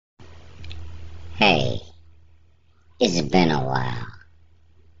Hey, it's been a while.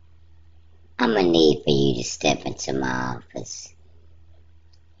 I'm gonna need for you to step into my office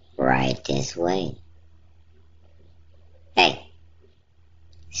right this way. Hey,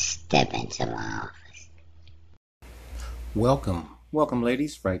 step into my office. Welcome,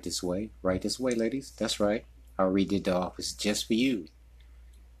 ladies. Right this way, ladies. That's right. I redid the office just for you.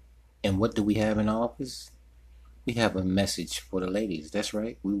 And what do we have in the office? We have a message for the ladies. That's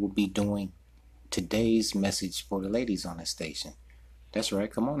right. We will be doing today's message for the ladies on the station. That's right.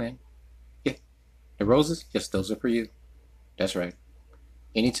 Come on in. Yeah, the roses. Yes, those are for you. That's right.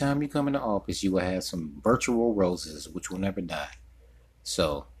 Anytime you come in the office, you will have some virtual roses, which will never die.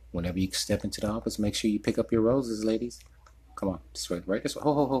 So, whenever you step into the office, make sure you pick up your roses, ladies. Come on, this way, right this way.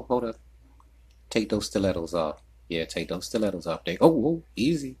 Hold up. Take those stilettos off. Yeah, take those stilettos off.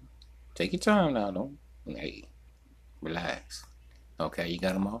 Easy. Take your time now. Don't. Hey, relax. Okay, you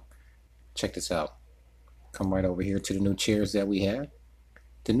got them off? Check this out. Come right over here to the new chairs that we have.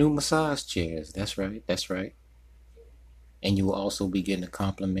 The new massage chairs. That's right. That's right. And you will also be getting a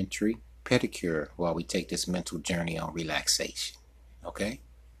complimentary pedicure while we take this mental journey on relaxation. Okay?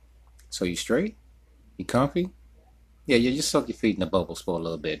 So you straight? You comfy? Yeah, just soak your feet in the bubbles for a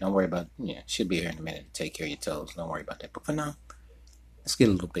little bit. Don't worry about, she'll be here in a minute to take care of your toes. Don't worry about that. But for now, let's get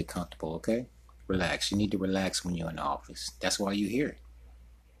a little bit comfortable, okay? Relax. You need to relax when you're in the office. That's why you're here.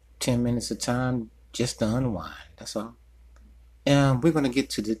 10 minutes of time just to unwind. That's all. And we're going to get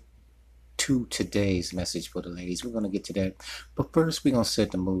to today's message for the ladies. We're going to get to that. But first, we're going to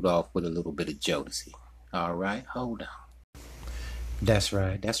set the mood off with a little bit of Jodeci. All right? Hold on. That's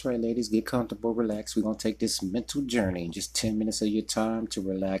right. That's right, ladies. Get comfortable, relax. We're going to take this mental journey in just 10 minutes of your time to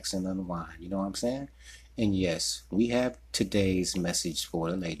relax and unwind. You know what I'm saying? And yes, we have today's message for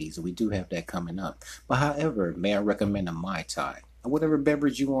the ladies. We do have that coming up. But however, may I recommend a Mai Tai? Or whatever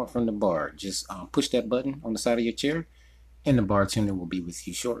beverage you want from the bar. Just push that button on the side of your chair, and the bartender will be with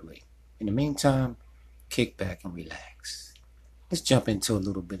you shortly. In the meantime, kick back and relax. Let's jump into a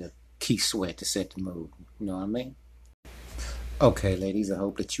little bit of Keith Sweat to set the mood. You know what I mean? Okay, ladies, I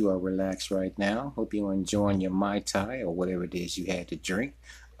hope that you are relaxed right now. Hope you're enjoying your Mai Tai or whatever it is you had to drink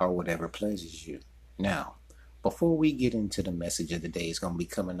or whatever pleases you. Now, before we get into the message of the day, it's going to be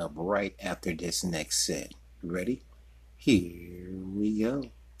coming up right after this next set. Ready? Here we go.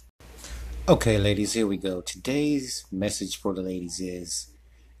 Okay, ladies, here we go. Today's message for the ladies is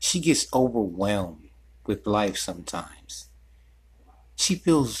she gets overwhelmed with life sometimes. She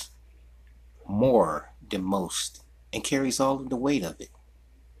feels more than most and carries all of the weight of it.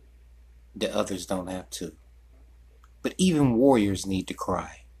 The others don't have to. But even warriors need to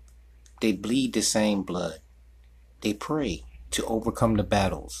cry. They bleed the same blood. They pray to overcome the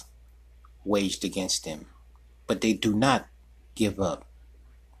battles waged against them. But they do not give up.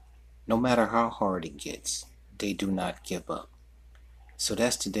 No matter how hard it gets, they do not give up. So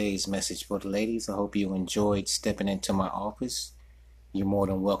that's today's message for the ladies. I hope you enjoyed stepping into my office. You're more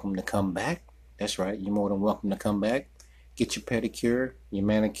than welcome to come back. That's right, you're more than welcome to come back. Get your pedicure, your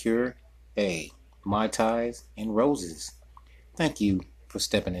manicure, Mai Tais, and roses. Thank you for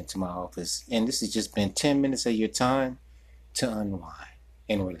stepping into my office. And this has just been 10 minutes of your time to unwind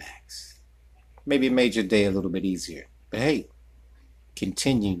and relax. Maybe it made your day a little bit easier. But hey,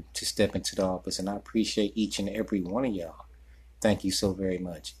 continue to step into the office, and I appreciate each and every one of y'all. Thank you so very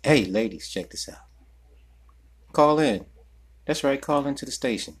much. Hey, ladies, check this out. Call in. That's right, call into the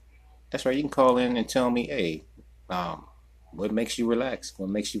station. That's right, you can call in and tell me, hey, what makes you relax? What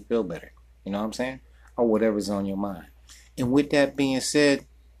makes you feel better? You know what I'm saying? Or whatever's on your mind. And with that being said,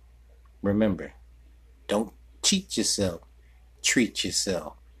 remember, don't cheat yourself. Treat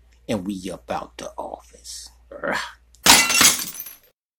yourself. And we about the office.